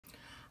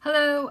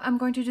Hello, I'm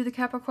going to do the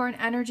Capricorn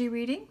energy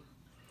reading.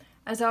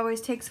 As always,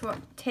 take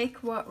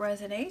what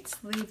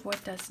resonates, leave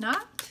what does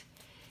not.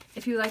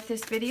 If you like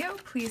this video,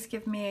 please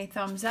give me a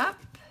thumbs up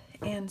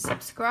and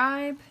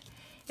subscribe.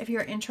 If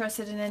you're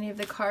interested in any of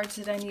the cards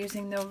that I'm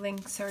using, the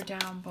links are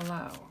down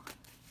below.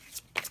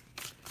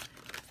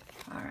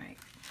 All right.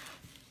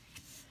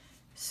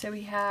 So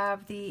we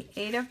have the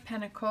Eight of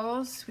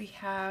Pentacles, we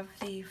have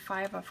the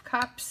Five of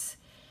Cups,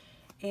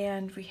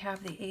 and we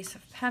have the Ace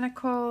of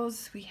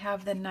Pentacles, we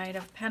have the Knight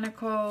of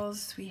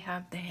Pentacles, we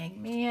have the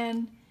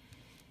Hangman.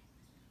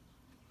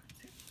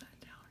 Let's zip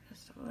that down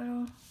just a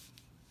little.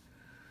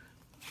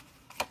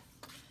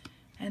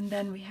 And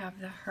then we have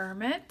the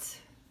Hermit.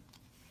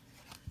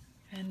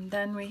 And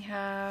then we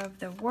have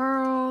the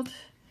World,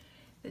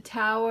 the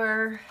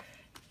Tower,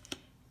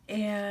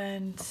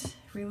 and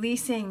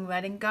releasing,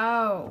 letting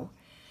go.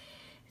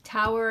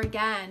 Tower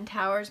again.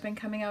 Tower's been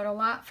coming out a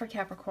lot for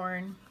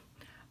Capricorn.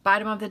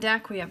 Bottom of the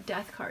deck, we have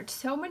Death cards.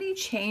 So many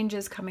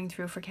changes coming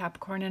through for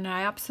Capricorn, and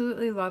I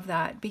absolutely love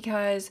that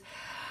because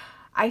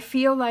I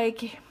feel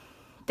like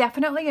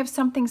definitely if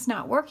something's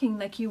not working,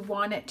 like you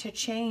want it to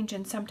change,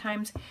 and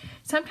sometimes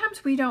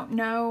we don't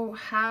know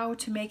how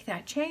to make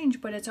that change,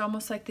 but it's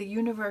almost like the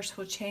universe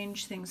will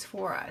change things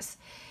for us.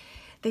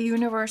 The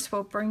universe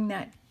will bring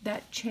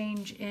that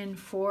change in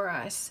for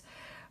us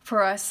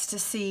to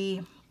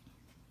see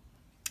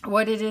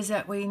what it is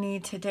that we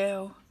need to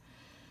do.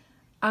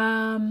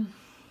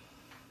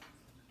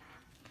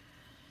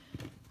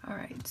 All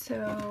right,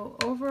 so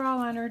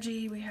overall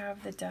energy, we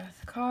have the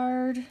Death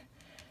card,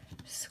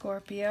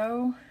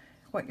 Scorpio.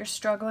 What you're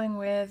struggling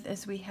with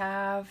is we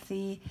have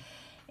the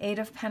Eight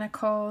of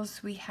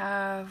Pentacles, we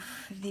have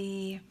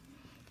the,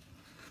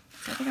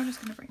 I think I'm just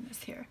going to bring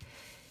this here.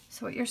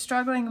 So what you're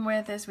struggling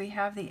with is we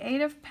have the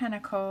Eight of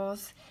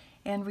Pentacles,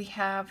 and we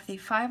have the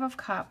Five of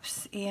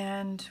Cups,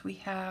 and we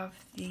have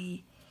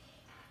the,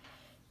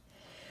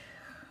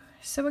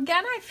 so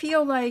again, I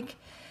feel like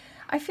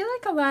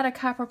a lot of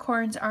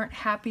Capricorns aren't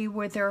happy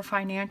with their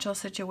financial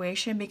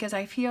situation because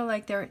I feel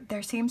like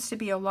there seems to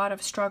be a lot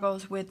of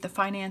struggles with the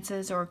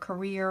finances or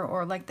career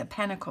or like the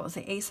Pentacles,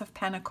 the Ace of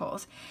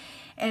Pentacles.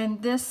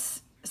 And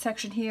this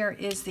section here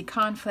is the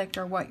conflict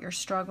or what you're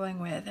struggling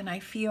with. And I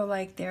feel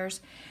like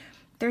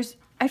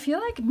I feel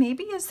like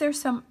maybe is there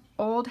some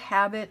old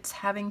habits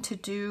having to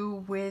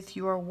do with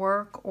your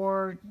work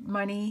or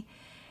money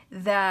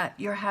that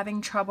you're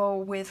having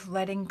trouble with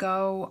letting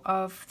go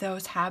of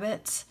those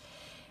habits.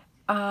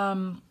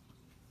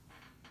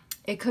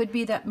 It could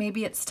be that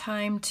maybe it's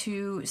time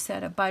to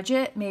set a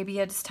budget. Maybe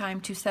it's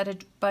time to set a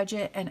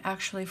budget and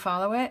actually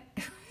follow it.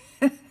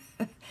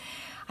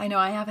 I know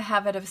I have a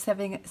habit of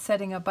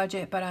setting a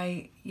budget, but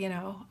I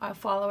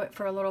follow it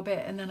for a little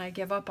bit and then I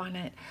give up on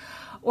it.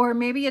 Or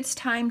maybe it's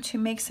time to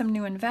make some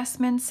new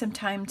investments, some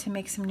time to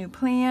make some new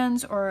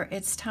plans, or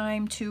it's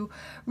time to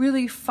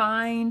really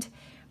find,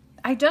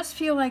 I just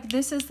feel like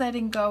this is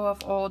letting go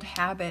of old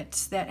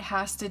habits that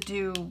has to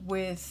do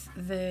with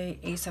the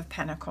Ace of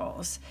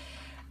Pentacles.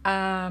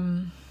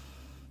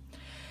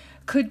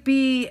 Could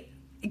be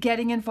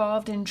getting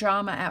involved in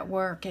drama at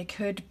work. It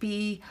could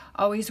be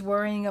always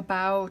worrying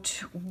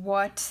about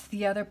what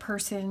the other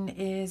person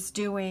is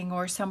doing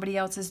or somebody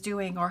else is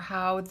doing or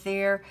how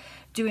they're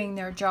doing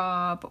their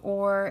job.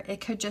 Or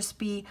it could just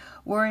be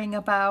worrying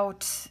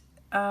about,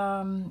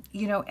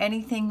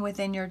 anything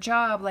within your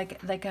job,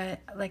 like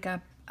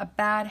a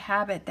bad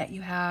habit that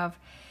you have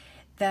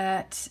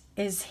that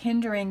is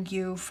hindering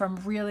you from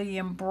really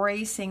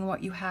embracing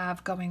what you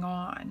have going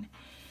on.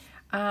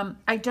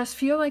 I just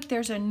feel like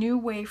there's a new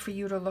way for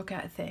you to look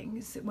at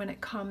things when it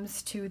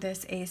comes to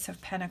this Ace of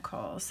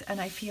Pentacles,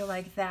 and I feel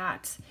like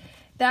that's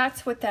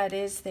what that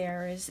is.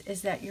 There is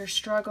that you're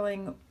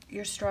struggling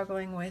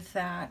with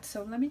that.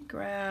 So let me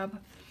grab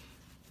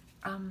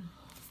some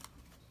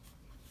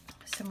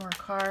more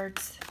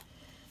cards.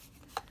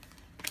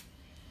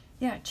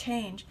 Yeah,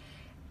 change,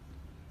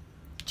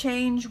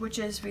 which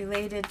is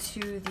related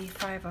to the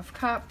Five of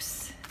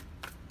Cups.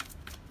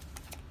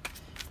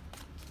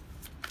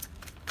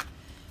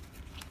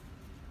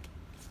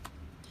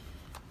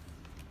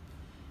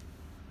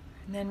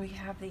 And then we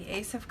have the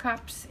Ace of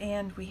Cups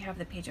and we have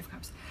the Page of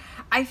Cups.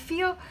 I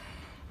feel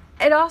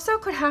it also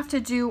could have to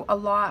do a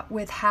lot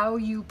with how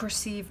you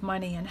perceive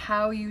money and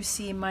how you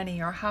see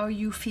money or how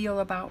you feel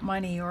about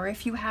money, or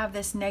if you have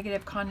this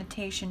negative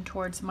connotation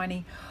towards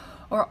money,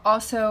 or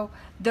also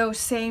those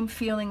same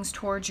feelings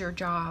towards your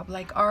job.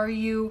 Like,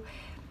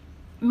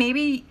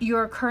 maybe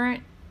your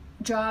current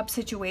job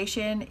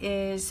situation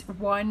is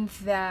one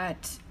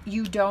that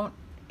you don't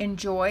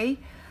enjoy,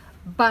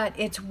 but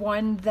it's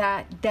one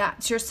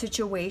that's your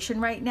situation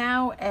right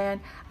now,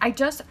 and I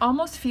just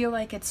almost feel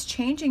like it's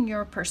changing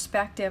your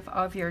perspective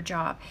of your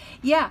job.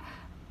 Yeah,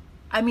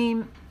 I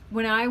mean,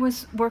 when I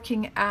was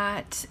working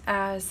as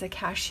a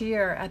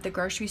cashier at the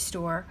grocery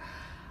store,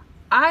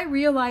 I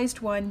realized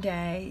one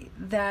day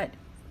that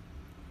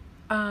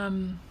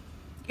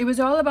it was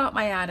all about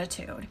my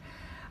attitude.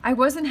 I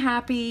wasn't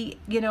happy.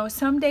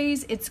 Some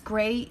days it's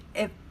great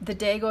if the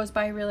day goes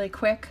by really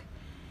quick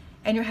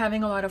and you're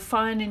having a lot of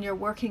fun, and you're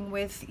working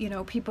with, you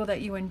know, people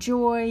that you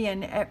enjoy,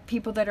 and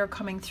people that are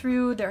coming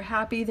through, they're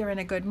happy, they're in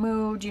a good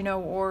mood, you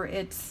know, or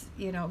it's,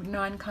 you know,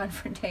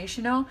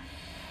 non-confrontational.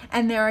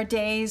 And there are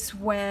days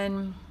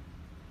when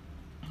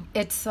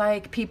it's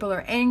like people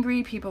are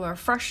angry, people are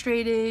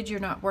frustrated, you're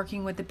not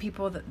working with the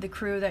people, the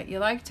crew that you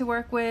like to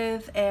work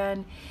with.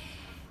 And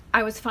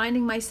I was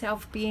finding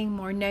myself being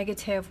more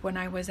negative when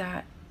I was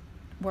at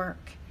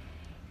work.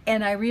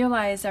 And I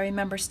realized, I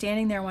remember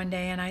standing there one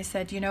day and I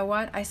said, you know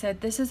what? I said,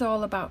 this is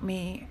all about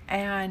me,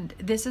 and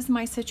this is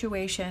my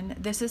situation.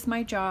 This is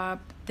my job.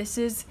 This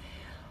is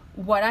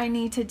what I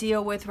need to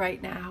deal with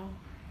right now.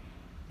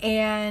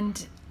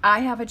 And I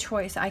have a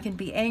choice. I can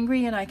be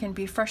angry and I can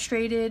be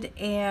frustrated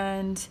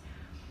and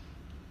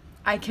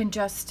I can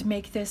just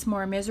make this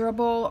more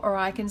miserable, or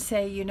I can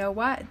say, you know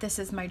what? This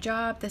is my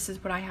job. This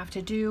is what I have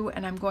to do,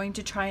 and I'm going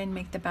to try and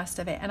make the best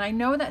of it. And I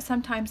know that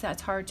sometimes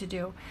that's hard to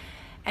do.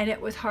 And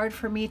it was hard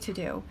for me to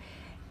do.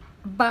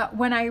 But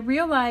when I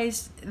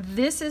realized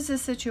this is a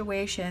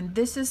situation,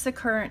 this is the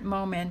current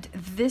moment,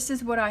 this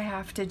is what I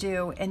have to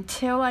do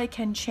until I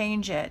can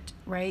change it,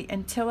 right?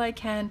 Until I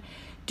can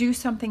do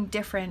something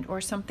different or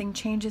something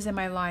changes in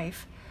my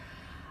life,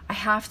 I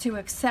have to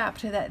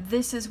accept that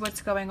this is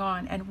what's going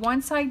on. And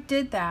once I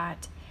did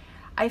that,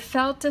 I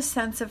felt a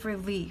sense of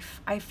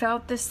relief. I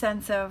felt this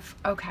sense of,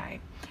 okay,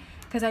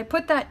 because I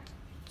put that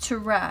to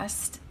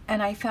rest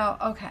and I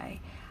felt,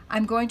 okay,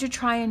 I'm going to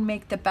try and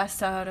make the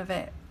best out of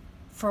it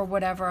for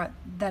whatever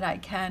that I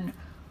can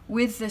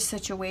with this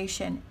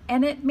situation.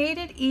 And it made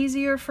it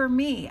easier for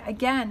me,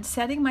 again,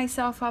 setting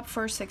myself up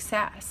for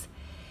success.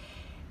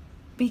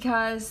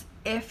 Because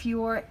if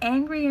you're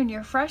angry and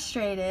you're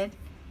frustrated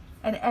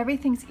and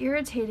everything's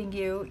irritating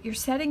you, you're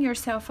setting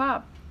yourself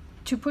up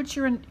to put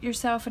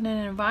yourself in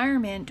an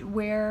environment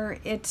where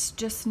it's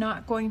just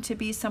not going to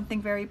be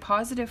something very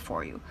positive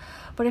for you.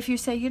 But if you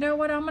say, you know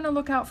what, I'm going to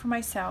look out for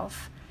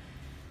myself,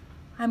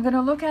 I'm going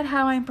to look at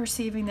how I'm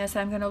perceiving this.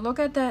 I'm going to look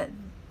at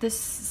the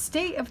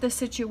state of the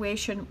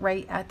situation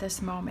right at this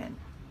moment.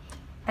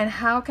 And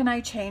how can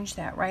I change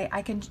that, right?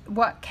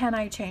 What can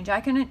I change?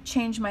 I can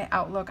change my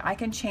outlook. I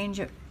can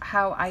change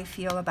how I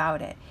feel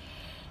about it.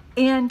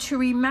 And to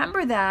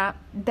remember that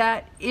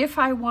if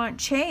I want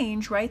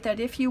change, right? That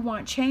if you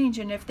want change,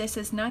 and if this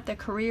is not the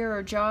career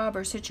or job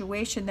or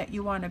situation that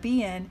you want to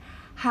be in,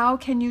 how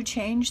can you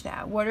change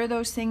that? What are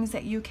those things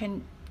that you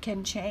can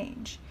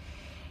change?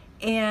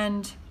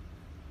 And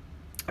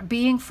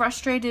being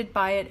frustrated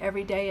by it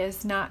every day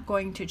is not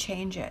going to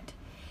change it.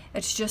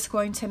 It's just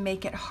going to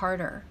make it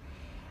harder.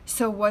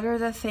 So what are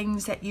the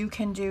things that you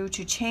can do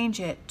to change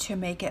it to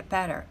make it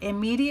better?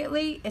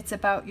 Immediately, it's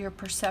about your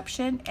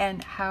perception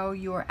and how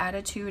your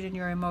attitude and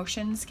your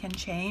emotions can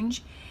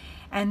change.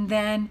 And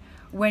then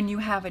when you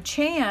have a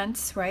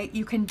chance, right,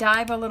 you can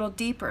dive a little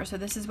deeper. So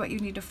this is what you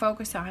need to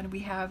focus on. We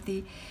have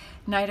the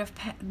Knight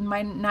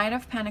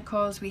of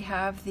Pentacles, we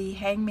have the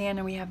Hangman,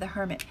 and we have the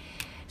Hermit.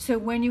 So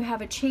when you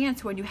have a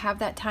chance, when you have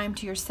that time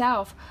to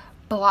yourself,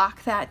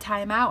 block that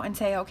time out and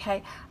say,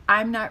 okay,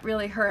 I'm not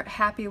really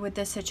happy with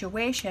this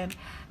situation.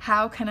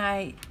 How can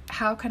I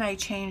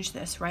change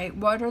this, right?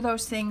 What are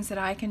those things that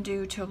I can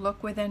do to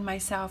look within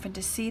myself and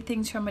to see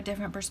things from a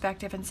different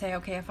perspective and say,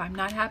 okay, if I'm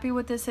not happy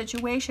with this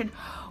situation,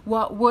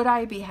 what would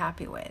I be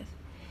happy with?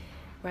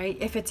 Right?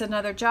 If it's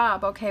another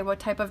job, okay, what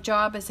type of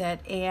job is it?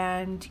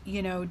 And,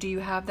 you know, do you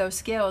have those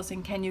skills?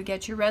 And can you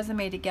get your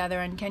resume together?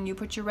 And can you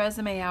put your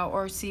resume out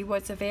or see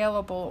what's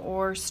available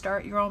or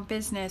start your own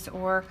business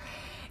or,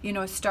 you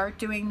know, start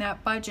doing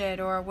that budget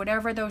or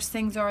whatever those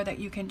things are that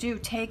you can do?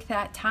 Take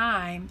that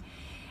time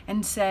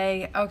and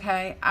say,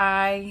 okay,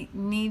 I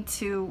need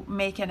to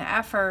make an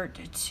effort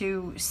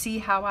to see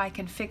how I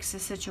can fix the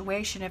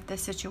situation if the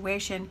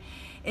situation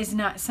is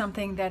not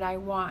something that I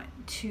want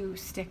to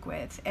stick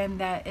with and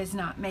that is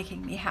not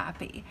making me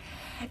happy.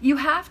 You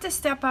have to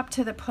step up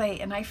to the plate,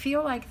 and I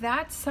feel like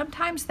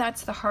sometimes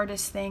that's the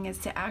hardest thing, is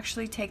to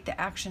actually take the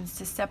actions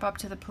to step up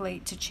to the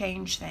plate to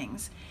change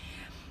things.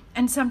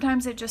 And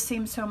sometimes it just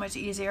seems so much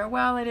easier.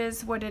 Well, it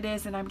is what it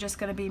is, and I'm just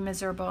going to be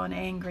miserable and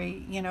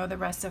angry, you know, the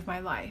rest of my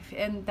life.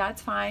 And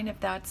that's fine if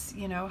that's,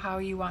 you know, how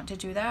you want to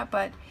do that.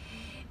 But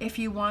if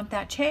you want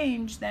that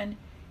change, then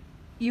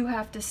you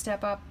have to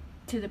step up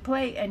to the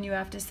plate and you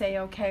have to say,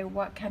 okay,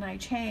 what can I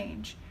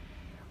change?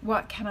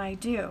 What can I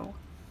do?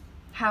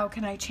 How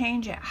can I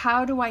change it?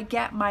 How do I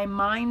get my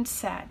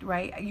mindset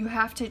right? You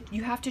have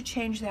to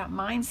change that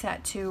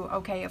mindset to,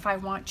 okay, if I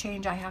want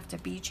change, I have to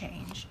be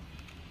change.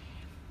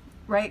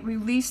 Right?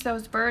 Release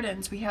those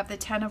burdens. We have the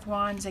 10 of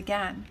Wands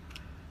again.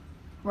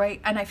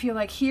 Right? And I feel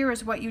like here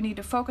is what you need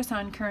to focus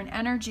on, current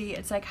energy.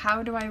 It's like,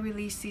 how do I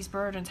release these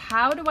burdens?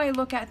 How do I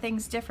look at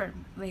things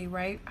differently,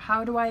 right?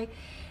 How do I,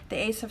 the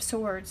Ace of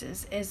Swords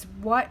is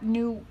what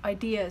new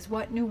ideas,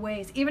 what new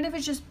ways, even if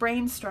it's just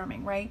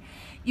brainstorming, right?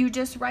 You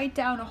just write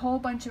down a whole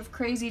bunch of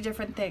crazy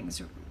different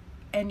things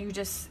and you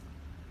just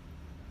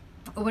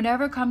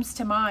whatever comes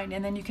to mind,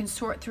 and then you can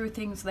sort through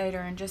things later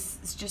and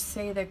just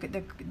say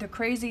the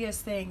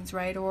craziest things,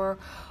 right? Or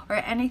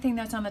anything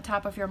that's on the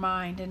top of your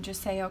mind, and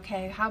just say,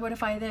 okay, how about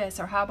if I this,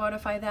 or how about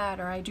if I that,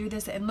 or I do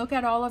this, and look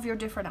at all of your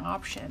different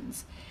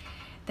options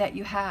that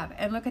you have.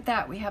 And look at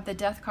that, we have the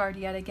Death card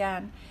yet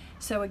again.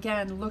 So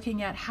again,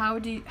 looking at how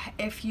do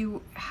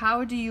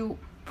you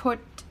put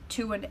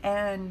to an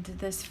end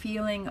this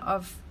feeling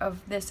of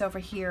this over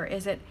here?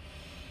 Is it,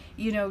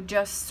 you know,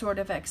 just sort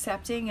of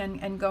accepting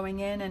and going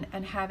in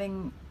and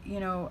having, you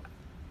know,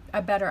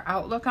 a better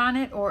outlook on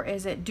it? Or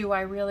is it, do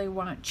I really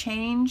want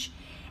change?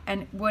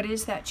 And what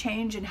is that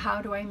change, and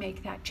how do I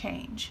make that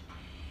change?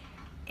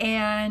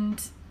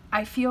 And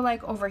I feel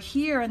like over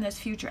here in this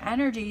future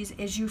energies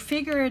is you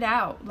figure it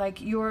out. Like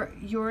you're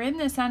in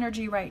this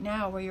energy right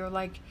now where you're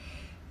like,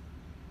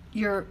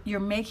 you're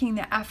making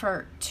the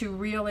effort to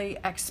really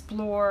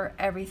explore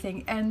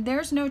everything, and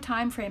there's no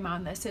time frame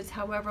on this. It's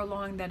however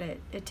long that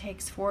it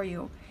takes for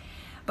you.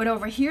 But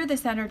over here,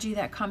 this energy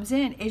that comes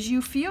in is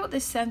you feel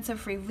this sense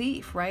of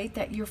relief, right?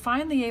 That you're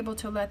finally able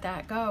to let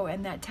that go.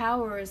 And that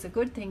Tower is a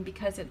good thing,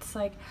 because it's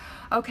like,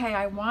 okay,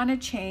 I want to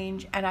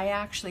change, and I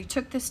actually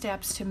took the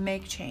steps to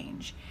make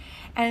change.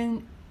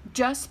 And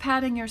just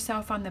patting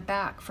yourself on the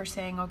back for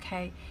saying,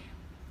 okay,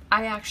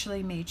 I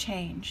actually made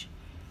change.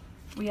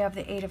 We have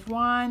the Eight of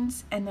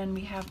Wands, and then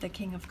we have the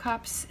King of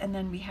Cups, and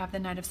then we have the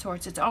Knight of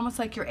Swords. It's almost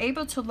like you're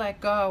able to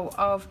let go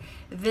of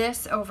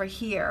this over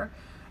here,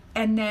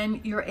 and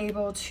then you're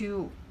able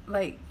to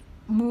like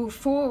move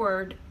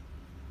forward,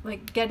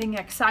 like getting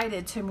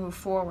excited to move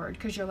forward,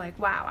 because you're like,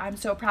 wow, I'm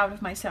so proud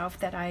of myself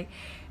that I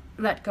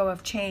let go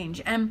of change.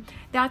 And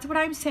that's what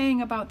I'm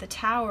saying about the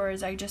Tower,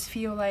 is I just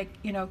feel like,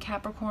 you know,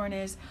 Capricorn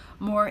is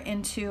more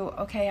into,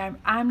 okay,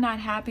 I'm not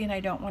happy and I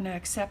don't want to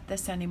accept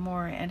this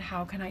anymore, and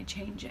how can I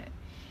change it?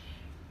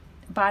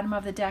 Bottom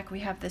of the deck, we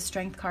have the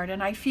Strength card,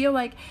 and I feel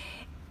like,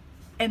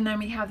 and then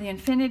we have the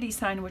Infinity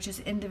sign, which is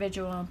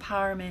individual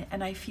empowerment,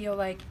 and I feel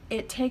like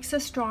it takes a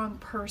strong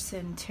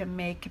person to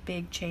make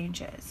big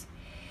changes.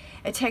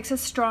 It takes a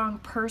strong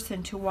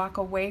person to walk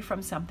away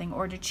from something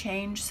or to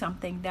change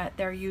something that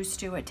they're used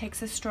to. It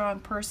takes a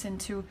strong person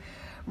to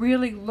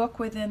really look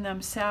within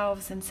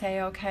themselves and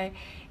say, okay,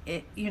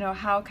 you know,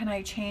 how can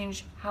I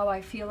change how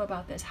I feel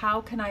about this?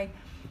 How can I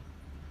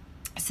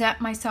set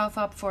myself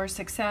up for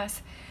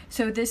success?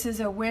 So this is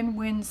a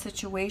win-win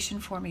situation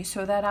for me,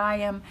 so that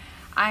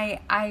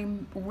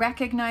I'm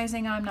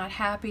recognizing I'm not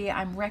happy.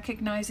 I'm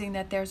recognizing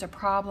that there's a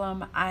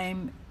problem.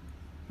 I'm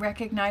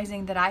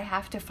recognizing that I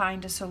have to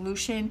find a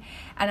solution,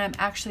 and I'm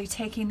actually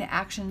taking the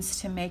actions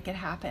to make it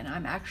happen.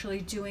 I'm actually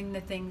doing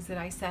the things that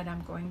I said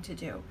I'm going to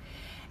do.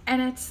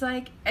 And it's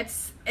like,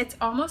 it's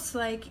almost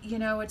like, you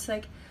know, it's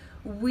like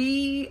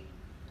we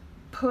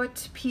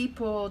put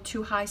people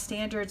to high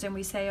standards, and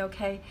we say,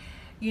 okay,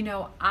 you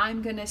know,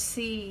 I'm gonna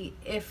see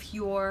if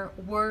your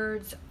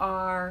words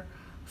are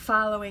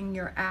following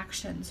your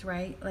actions,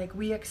 right? Like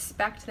we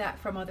expect that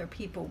from other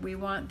people. We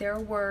want their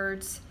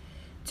words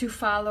to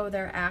follow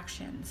their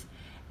actions.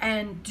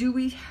 And do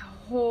we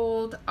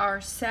hold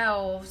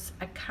ourselves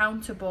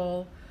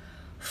accountable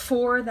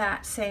for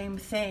that same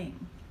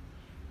thing,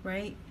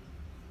 right?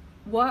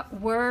 What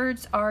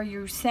words are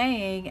you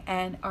saying,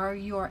 and are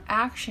your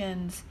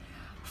actions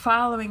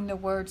following the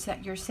words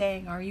that you're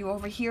saying? Are you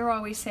over here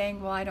always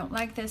saying, well, I don't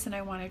like this and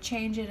I want to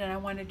change it and I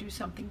want to do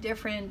something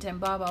different and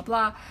blah, blah,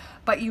 blah,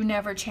 but you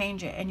never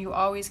change it, and you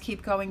always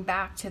keep going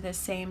back to the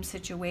same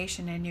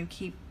situation and you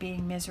keep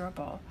being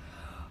miserable?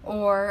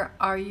 Or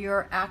are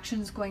your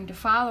actions going to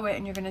follow it,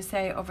 and you're going to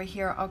say over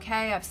here,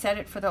 okay, I've said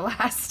it for the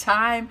last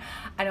time,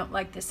 I don't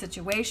like this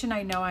situation,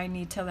 I know I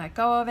need to let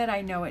go of it,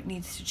 I know it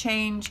needs to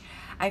change,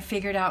 I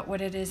figured out what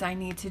it is I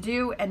need to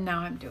do, and now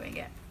I'm doing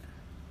it.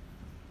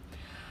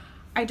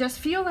 I just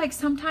feel like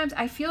sometimes,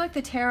 I feel like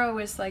the tarot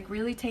is like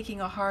really taking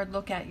a hard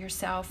look at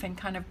yourself and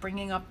kind of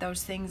bringing up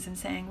those things and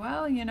saying,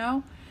 well, you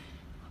know,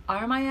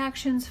 are my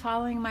actions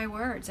following my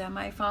words? Am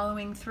I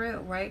following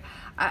through, right?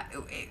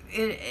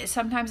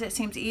 Sometimes it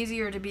seems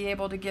easier to be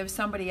able to give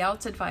somebody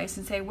else advice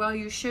and say, well,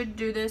 you should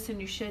do this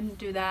and you shouldn't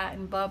do that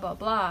and blah, blah,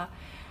 blah.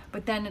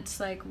 But then it's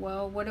like,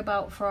 well, what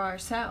about for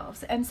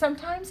ourselves? And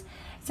sometimes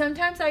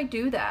I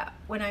do that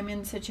when I'm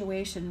in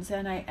situations,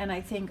 and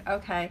I think,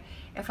 okay,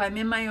 if I'm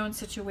in my own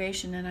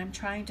situation and I'm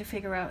trying to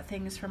figure out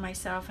things for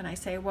myself, and I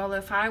say, well,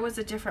 if I was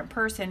a different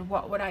person,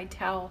 what would I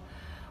tell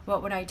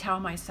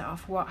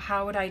myself?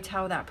 How would I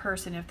tell that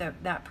person if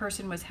that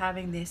person was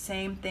having the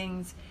same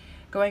things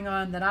going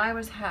on that I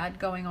had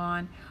going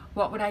on?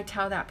 What would I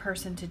tell that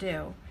person to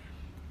do?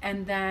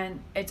 And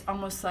then it's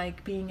almost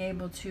like being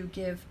able to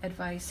give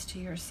advice to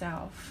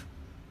yourself.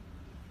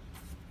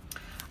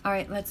 All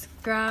right, let's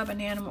grab an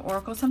animal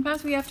oracle.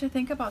 Sometimes we have to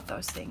think about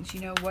those things.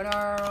 You know, what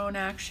are our own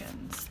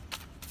actions?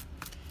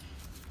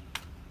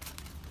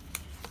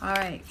 All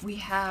right, we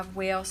have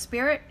Whale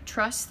Spirit.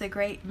 Trust the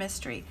great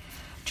mystery.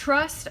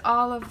 Trust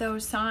all of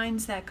those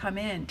signs that come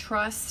in.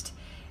 Trust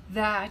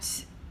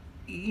that,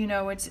 you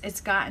know,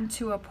 it's gotten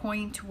to a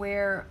point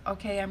where,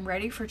 okay, I'm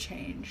ready for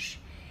change.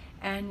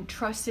 and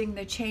trusting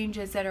the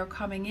changes that are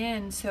coming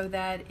in so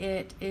that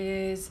it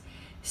is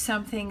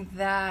something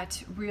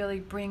that really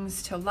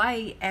brings to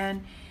light.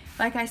 And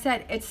like I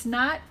said, it's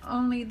not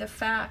only the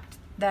fact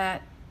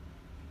that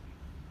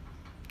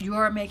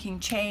you're making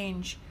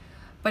change,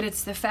 but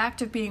it's the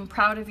fact of being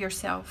proud of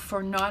yourself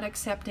for not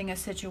accepting a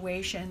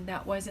situation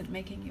that wasn't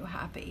making you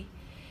happy,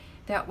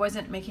 that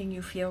wasn't making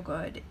you feel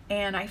good.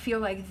 And I feel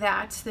like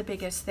that's the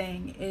biggest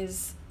thing,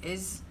 is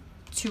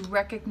to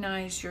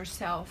recognize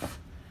yourself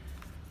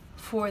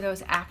for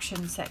those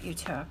actions that you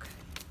took.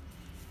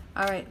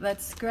 All right,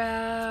 let's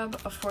grab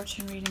a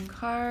fortune reading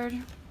card.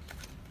 We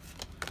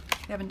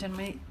haven't done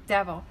my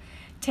Devil.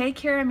 Take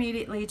care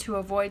immediately to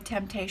avoid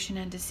temptation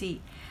and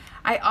deceit.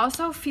 I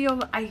also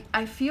feel,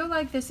 I feel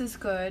like this is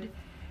good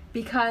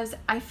because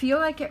I feel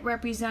like it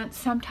represents,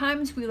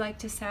 sometimes we like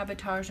to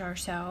sabotage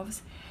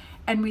ourselves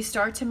and we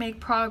start to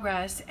make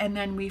progress and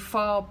then we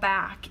fall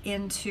back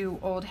into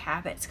old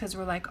habits because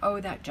we're like, oh,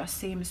 that just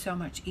seems so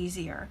much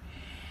easier.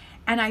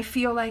 And I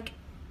feel like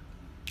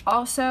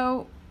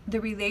also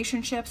the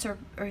relationships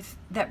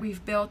that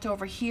we've built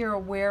over here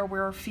where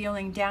we're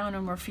feeling down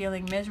and we're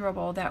feeling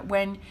miserable, that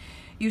when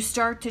you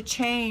start to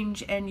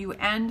change and you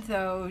end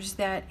those,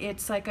 that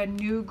it's like a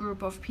new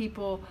group of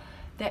people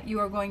that you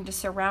are going to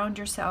surround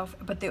yourself,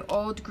 but the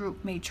old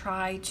group may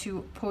try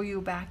to pull you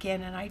back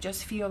in. And I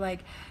just feel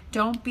like,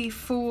 don't be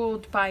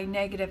fooled by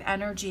negative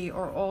energy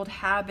or old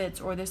habits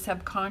or the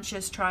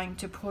subconscious trying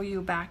to pull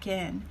you back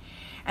in.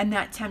 And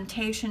that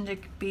temptation to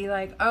be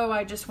like, oh,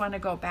 I just want to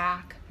go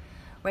back,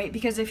 right?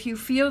 Because if you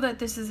feel that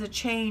this is a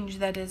change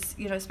that is,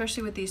 you know,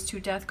 especially with these two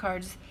death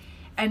cards,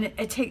 and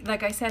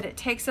like I said, it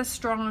takes a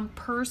strong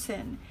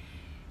person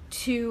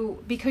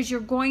to, because you're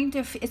going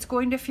to, it's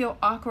going to feel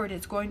awkward,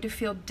 it's going to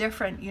feel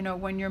different, you know,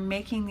 when you're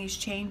making these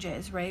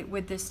changes, right?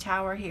 With this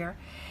Tower here,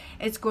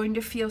 it's going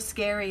to feel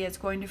scary, it's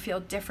going to feel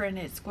different,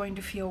 it's going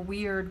to feel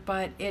weird,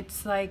 but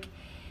it's like,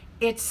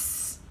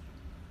 it's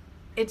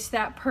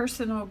that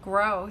personal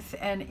growth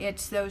and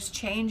it's those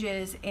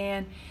changes.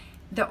 And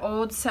the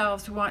old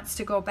selves wants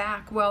to go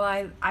back. Well,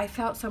 I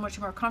felt so much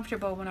more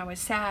comfortable when I was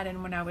sad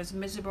and when I was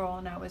miserable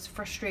and I was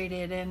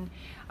frustrated and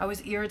I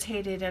was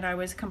irritated and I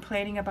was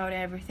complaining about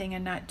everything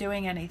and not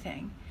doing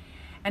anything.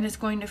 And it's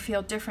going to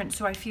feel different.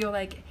 So I feel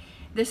like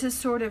this is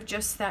sort of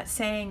just that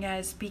saying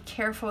as, be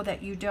careful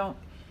that you don't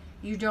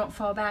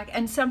fall back.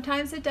 And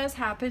sometimes it does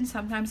happen.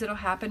 Sometimes it'll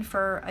happen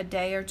for a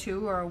day or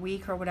two or a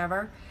week or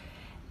whatever.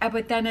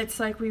 But then it's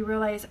like we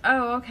realize,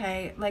 oh,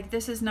 okay, like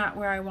this is not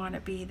where I want to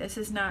be. This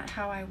is not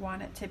how I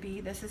want it to be.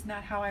 This is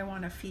not how I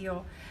want to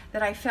feel.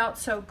 That I felt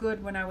so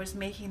good when I was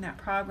making that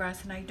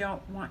progress and I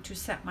don't want to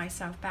set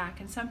myself back.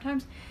 And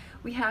sometimes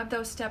we have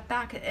those step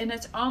back and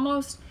it's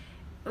almost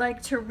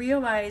like to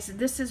realize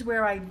this is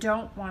where I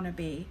don't want to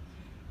be.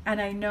 And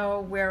I know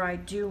where I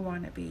do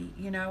want to be.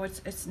 You know,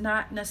 it's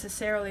not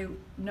necessarily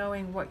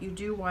knowing what you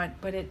do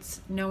want, but it's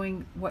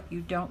knowing what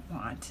you don't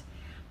want.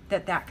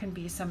 That can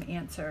be some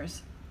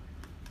answers.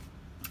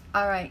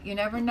 All right, you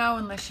never know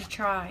unless you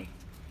try.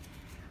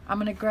 I'm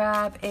going to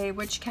grab a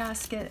Witch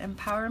Casket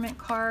Empowerment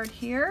card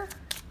here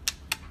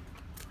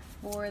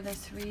for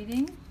this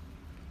reading.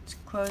 Let's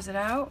close it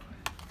out.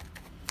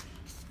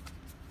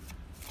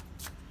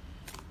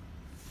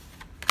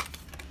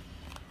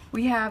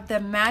 We have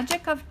the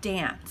magic of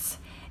dance.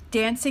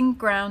 Dancing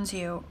grounds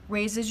you,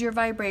 raises your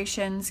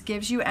vibrations,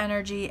 gives you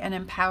energy, and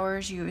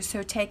empowers you.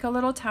 So take a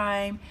little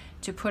time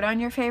to put on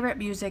your favorite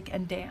music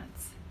and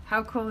dance.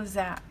 How cool is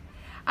that?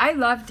 I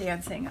love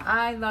dancing.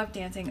 I love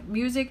dancing.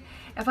 Music,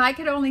 if I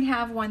could only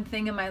have one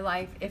thing in my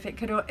life, if I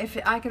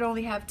could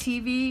only have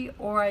TV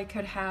or I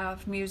could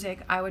have music,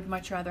 I would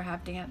much rather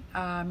have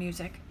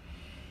music.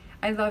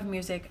 I love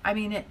music. I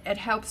mean, it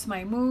helps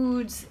my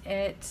moods.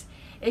 It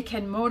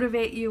can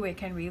motivate you. It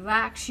can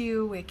relax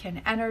you. It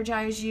can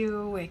energize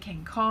you. It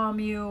can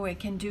calm you. It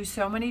can do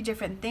so many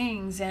different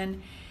things.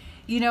 And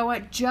you know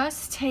what?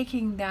 Just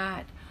taking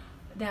that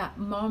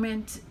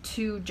moment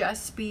to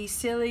just be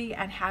silly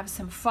and have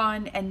some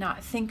fun and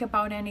not think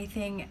about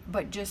anything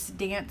but just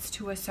dance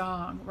to a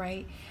song,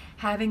 right?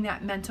 Having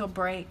that mental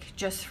break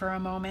just for a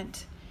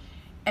moment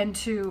and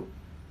to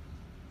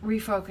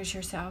refocus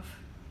yourself.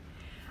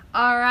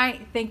 All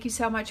right, thank you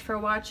so much for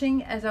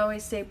watching. As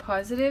always, stay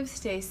positive,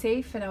 stay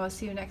safe, and I will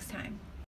see you next time.